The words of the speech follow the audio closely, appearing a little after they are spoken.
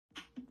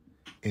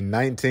In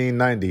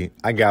 1990,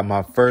 I got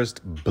my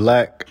first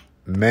black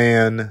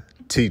man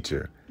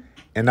teacher,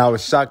 and I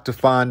was shocked to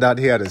find out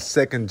he had a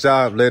second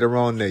job later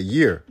on that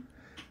year.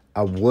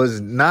 I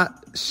was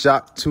not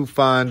shocked to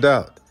find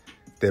out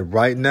that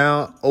right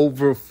now,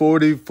 over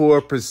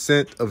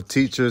 44% of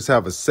teachers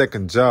have a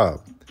second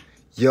job.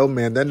 Yo,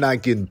 man, they're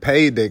not getting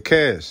paid their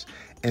cash.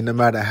 And no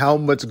matter how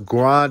much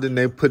grinding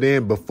they put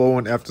in before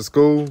and after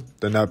school,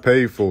 they're not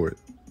paid for it.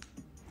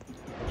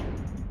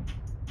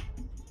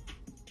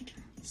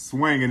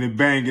 Swinging and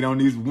banging on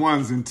these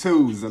ones and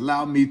twos,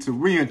 allow me to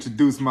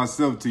reintroduce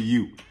myself to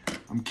you.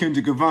 I'm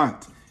Kendrick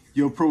Avant,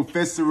 your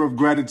professor of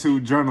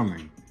gratitude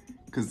journaling.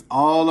 Because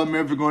all I'm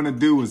ever going to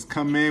do is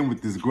come in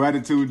with this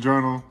gratitude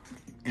journal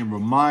and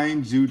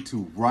remind you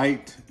to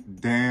write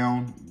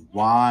down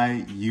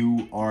why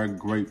you are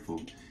grateful.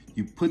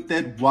 You put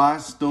that why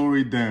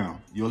story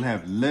down, you'll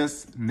have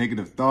less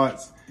negative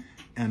thoughts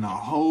and a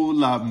whole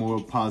lot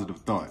more positive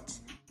thoughts.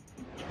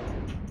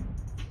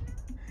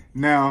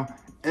 Now,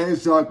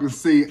 as y'all can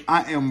see,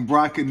 I am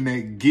rocking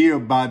that gear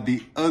by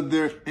the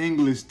other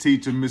English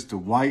teacher,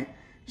 Mr. White.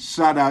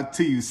 Shout out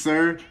to you,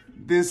 sir.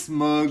 This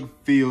mug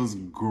feels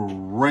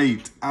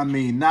great. I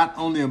mean, not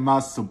only am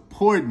I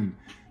supporting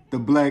the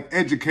black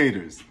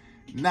educators,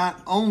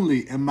 not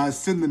only am I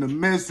sending a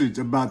message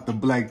about the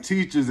black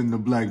teachers and the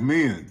black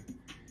men.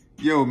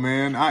 Yo,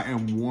 man, I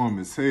am warm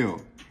as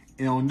hell.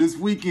 And on this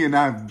weekend,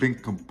 I've been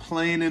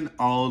complaining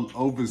all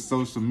over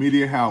social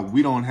media how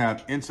we don't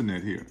have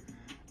internet here.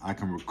 I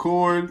can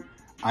record,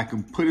 I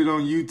can put it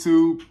on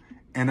YouTube,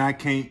 and I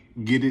can't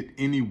get it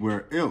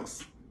anywhere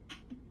else.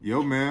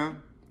 Yo,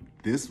 man,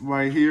 this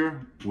right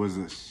here was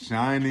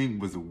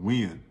a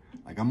win.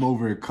 Like, I'm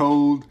over here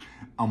cold.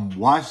 I'm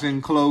washing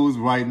clothes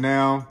right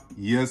now.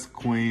 Yes,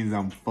 queens,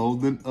 I'm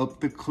folding up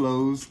the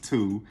clothes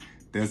too.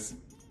 That's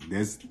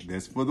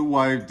for the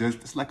wife.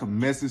 It's like a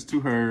message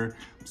to her.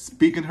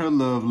 Speaking her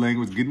love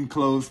language, getting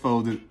clothes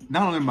folded.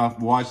 Not only am I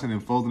washing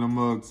and folding the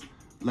mugs,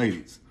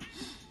 ladies,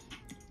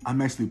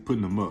 I'm actually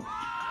putting them up.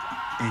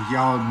 And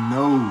y'all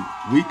know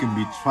we can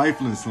be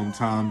trifling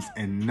sometimes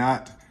and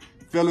not.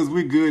 Fellas,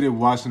 we good at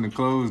washing the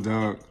clothes,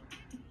 dog.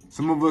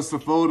 Some of us will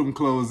fold them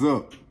clothes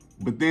up.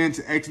 But then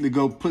to actually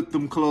go put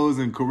them clothes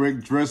in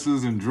correct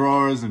dressers and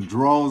drawers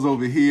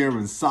over here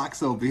and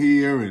socks over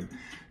here and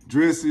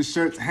dresses,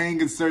 shirts,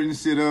 hanging certain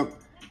shit up.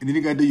 And then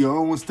you gotta do your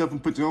own stuff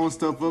and put your own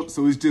stuff up.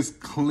 So it's just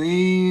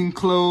clean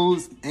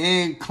clothes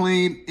and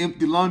clean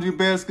empty laundry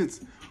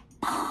baskets.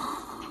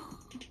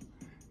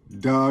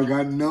 Dog,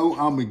 I know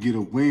I'm gonna get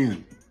a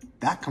win.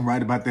 I can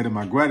write about that in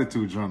my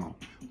gratitude journal.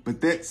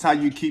 But that's how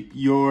you keep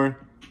your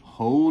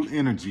whole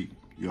energy,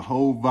 your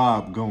whole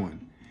vibe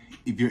going.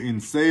 If you're in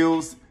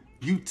sales,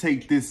 you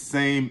take this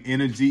same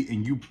energy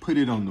and you put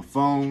it on the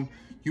phone,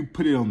 you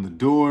put it on the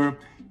door,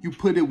 you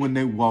put it when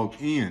they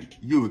walk in.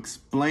 You're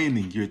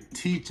explaining, you're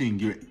teaching,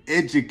 you're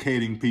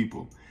educating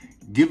people,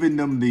 giving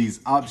them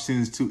these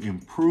options to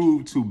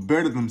improve, to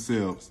better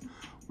themselves.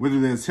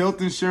 Whether that's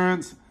health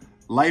insurance,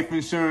 life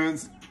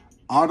insurance,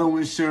 auto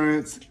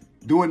insurance,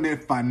 doing their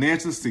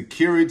financial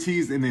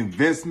securities and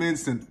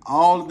investments and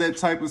all of that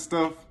type of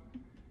stuff.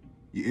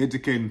 You're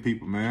educating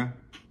people, man.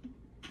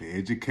 The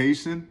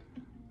education,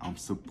 I'm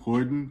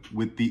supporting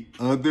with the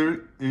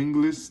other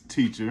English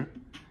teacher.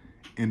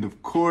 And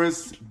of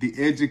course, the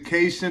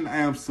education I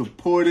am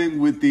supporting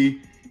with the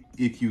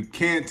If You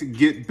Can't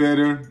Get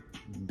Better,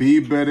 Be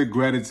Better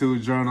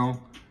gratitude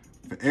journal.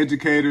 For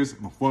educators,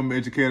 I'm a former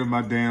educator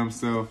my damn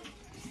self.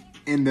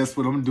 And that's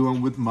what I'm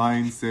doing with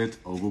Mindset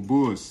Over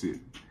Bullshit.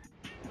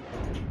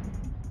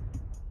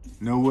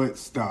 You know what?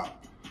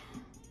 Stop.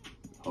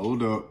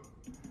 Hold up.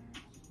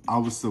 I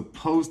was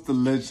supposed to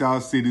let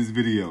y'all see this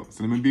video.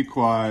 So let me be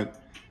quiet.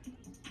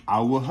 I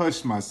will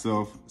hush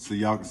myself so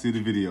y'all can see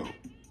the video.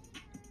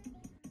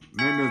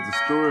 Man, there's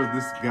the story of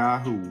this guy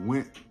who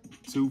went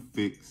to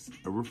fix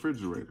a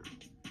refrigerator.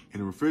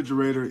 And the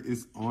refrigerator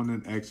is on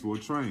an actual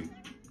train.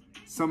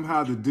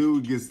 Somehow the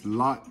dude gets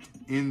locked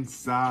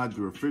inside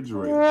the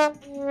refrigerator.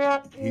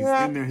 He's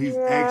in there, he's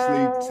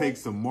actually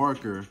takes a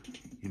marker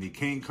and he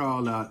can't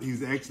call out.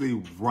 He's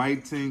actually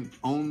writing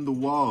on the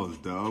walls,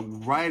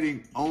 dog.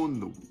 Writing on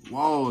the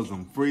walls.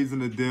 I'm freezing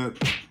to death.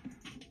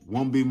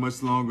 Won't be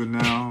much longer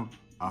now.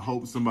 I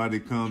hope somebody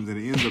comes and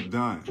it ends up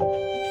dying.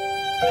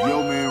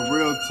 Yo, man,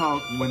 real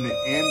talk, when the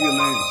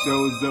ambulance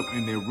shows up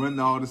and they run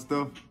all the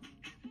stuff,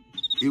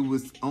 it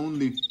was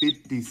only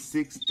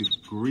 56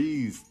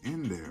 degrees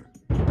in there.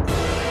 He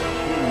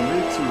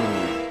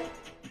literally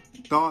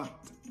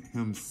thought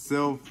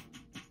himself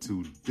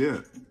to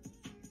death.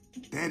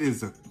 That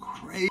is a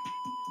crazy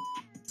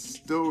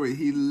story.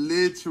 He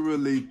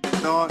literally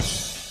thought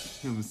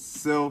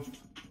himself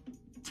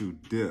to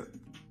death.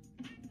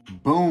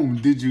 Boom,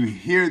 did you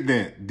hear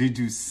that? Did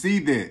you see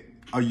that?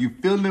 Are you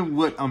feeling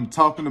what I'm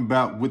talking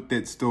about with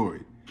that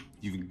story?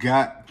 You've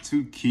got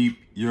to keep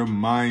your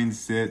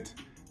mindset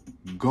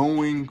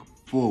going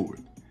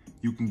forward.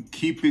 You can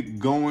keep it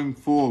going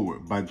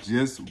forward by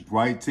just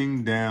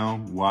writing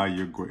down why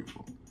you're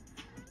grateful.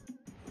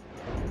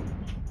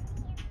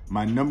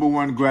 My number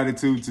one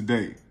gratitude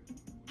today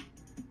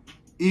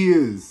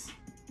is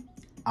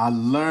I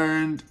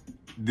learned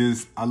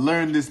this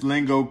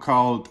lingo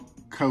called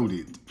code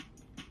it.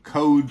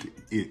 Code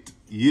it.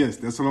 Yes,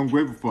 that's what I'm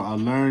grateful for. I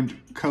learned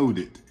code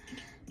it.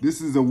 This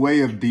is a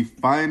way of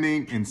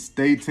defining and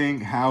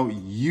stating how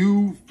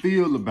you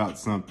feel about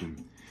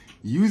something.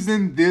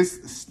 Using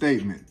this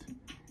statement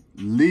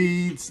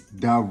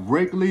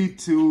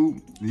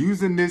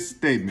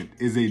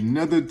is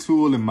another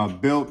tool in my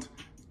belt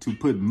to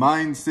put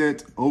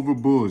mindset over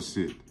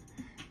bullshit.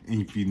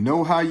 And if you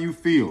know how you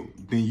feel,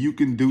 then you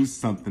can do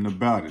something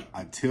about it.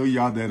 I tell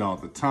y'all that all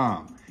the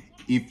time.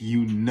 If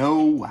you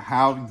know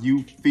how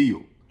you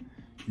feel,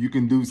 you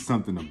can do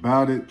something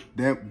about it.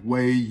 That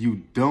way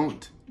you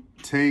don't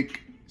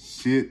take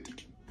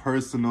shit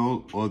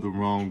personal or the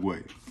wrong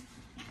way.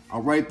 I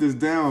write this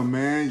down,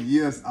 man.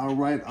 Yes, I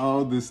write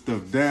all this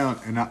stuff down,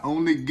 and I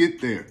only get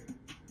there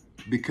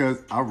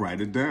because I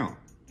write it down.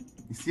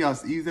 You see how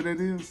easy that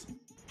is?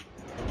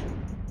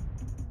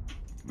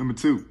 Number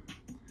 2,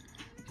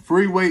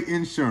 freeway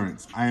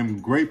insurance. I am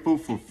grateful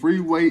for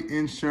freeway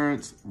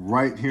insurance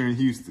right here in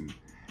Houston.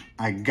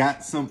 I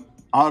got some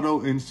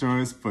auto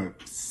insurance for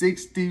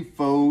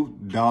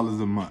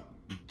 $64 a month.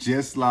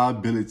 Just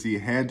liability,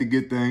 had to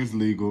get things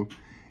legal.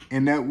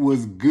 And that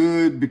was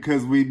good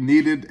because we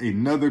needed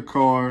another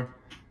car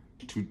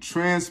to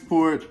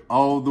transport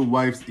all the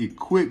wife's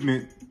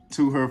equipment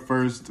to her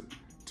first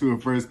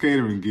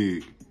catering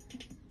gig.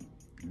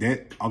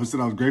 That obviously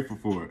I was grateful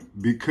for it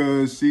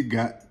because she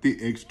got the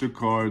extra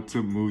car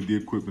to move the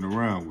equipment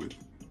around with.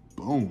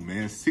 Boom,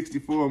 man,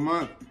 $64 a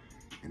month,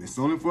 and it's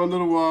only for a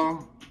little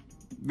while.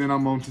 Then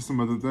I'm on to some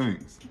other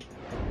things.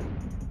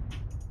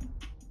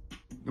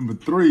 Number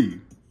 3,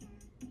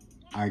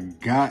 I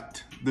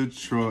got the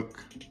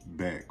truck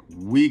back.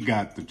 We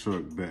got the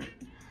truck back.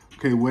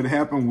 Okay, what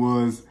happened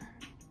was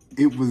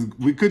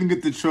we couldn't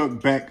get the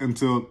truck back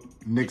until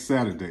next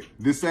Saturday.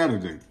 This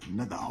Saturday,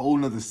 another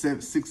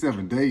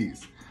 6-7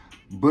 days.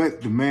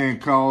 But the man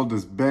called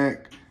us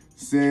back,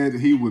 said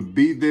he would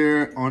be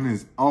there on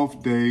his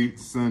off day,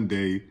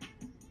 Sunday,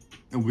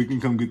 and we can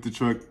come get the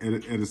truck at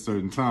a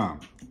certain time.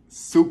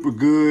 Super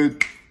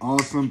good,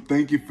 awesome,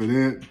 thank you for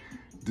that.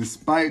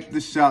 Despite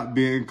the shop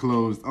being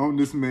closed on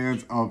this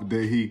man's off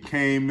day, he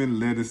came and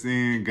let us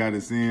in, got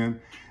us in.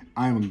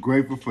 I am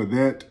grateful for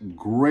that.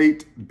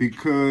 Great,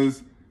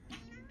 because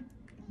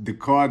the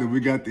car that we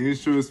got the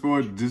insurance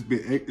for, just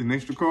be an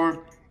extra car,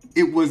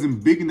 it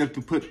wasn't big enough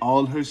to put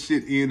all her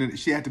shit in, and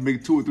she had to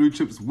make 2 or 3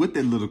 trips with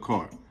that little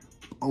car.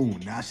 Oh,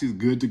 now she's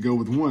good to go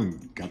with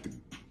one.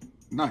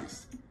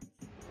 Nice.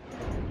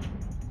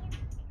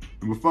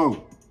 Number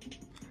 4.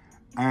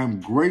 I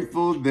am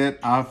grateful that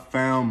I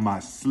found my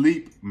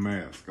sleep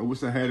mask. I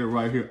wish I had it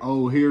right here.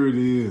 Oh, here it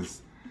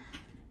is.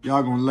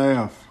 Y'all gonna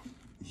laugh.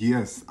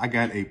 Yes, I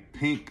got a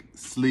pink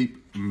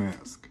sleep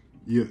mask.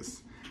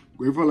 Yes.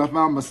 Grateful I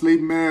found my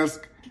sleep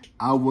mask.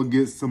 I will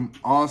get some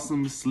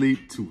awesome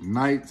sleep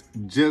tonight,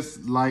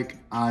 just like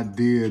I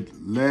did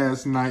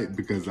last night,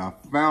 because I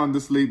found the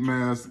sleep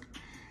mask.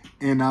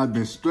 And I've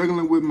been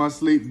struggling with my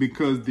sleep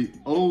because the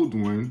old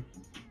one,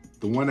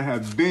 the one I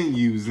have been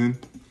using,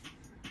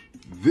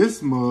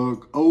 this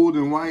mug, old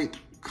and white,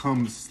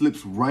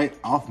 slips right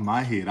off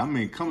my head. I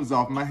mean, comes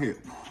off my head.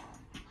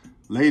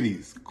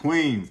 Ladies,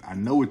 queens, I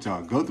know what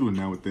y'all go through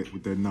now with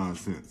that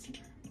nonsense.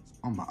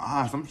 On my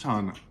eyes, I'm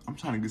trying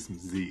to get some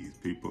Z's,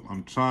 people.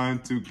 I'm trying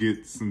to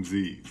get some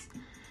Z's.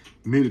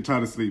 Need to try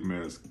the sleep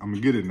mask. I'm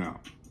gonna get it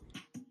now.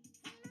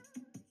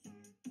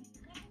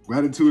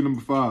 Gratitude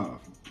number 5,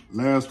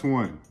 last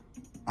one.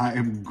 I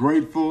am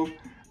grateful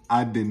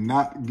I did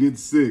not get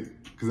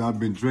sick, because I've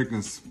been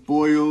drinking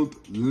spoiled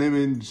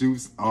lemon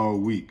juice all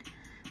week.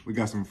 We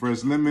got some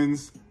fresh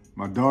lemons.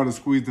 My daughter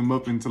squeezed them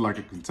up into like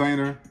a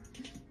container.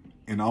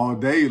 And all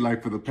day,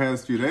 like for the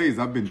past few days,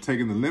 I've been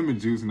taking the lemon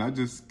juice and I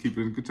just keep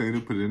it in a container,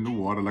 put it in the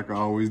water like I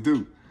always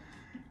do.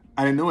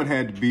 I didn't know it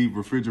had to be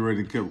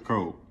refrigerated and kept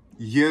cold.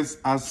 Yes,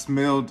 I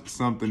smelled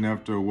something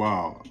after a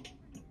while.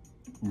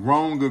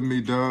 Wrong of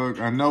me, dog.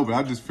 I know, but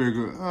I just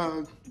figured,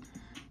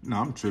 no,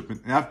 I'm tripping.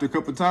 And after a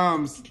couple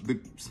times, the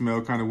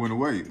smell kind of went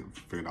away. I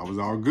figured I was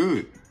all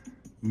good.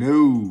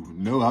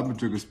 No, I've been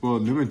drinking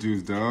spoiled lemon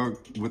juice, dog,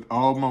 with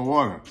all my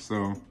water.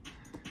 So,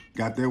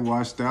 got that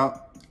washed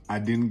out. I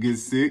didn't get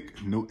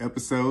sick, no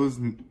episodes,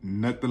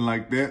 nothing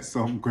like that. So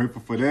I'm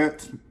grateful for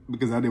that,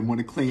 because I didn't want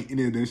to clean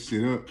any of that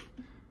shit up.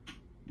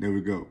 There we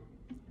go.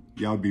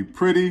 Y'all be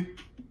pretty,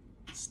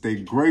 stay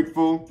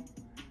grateful.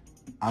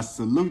 I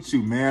salute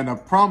you, man. I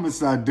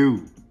promise I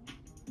do.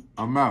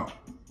 I'm out.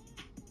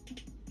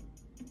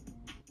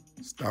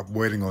 Stop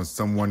waiting on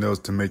someone else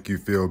to make you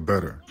feel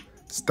better.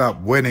 Stop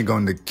waiting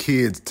on the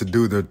kids to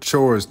do their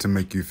chores to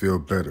make you feel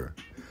better.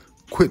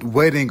 Quit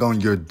waiting on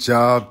your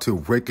job to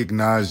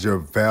recognize your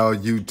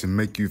value to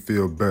make you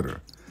feel better.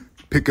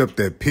 Pick up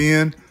that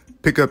pen,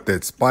 pick up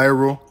that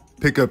spiral,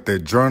 pick up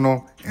that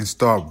journal, and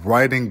start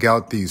writing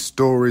out these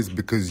stories,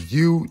 because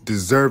you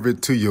deserve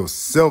it to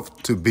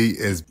yourself to be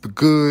as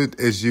good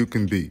as you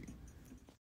can be.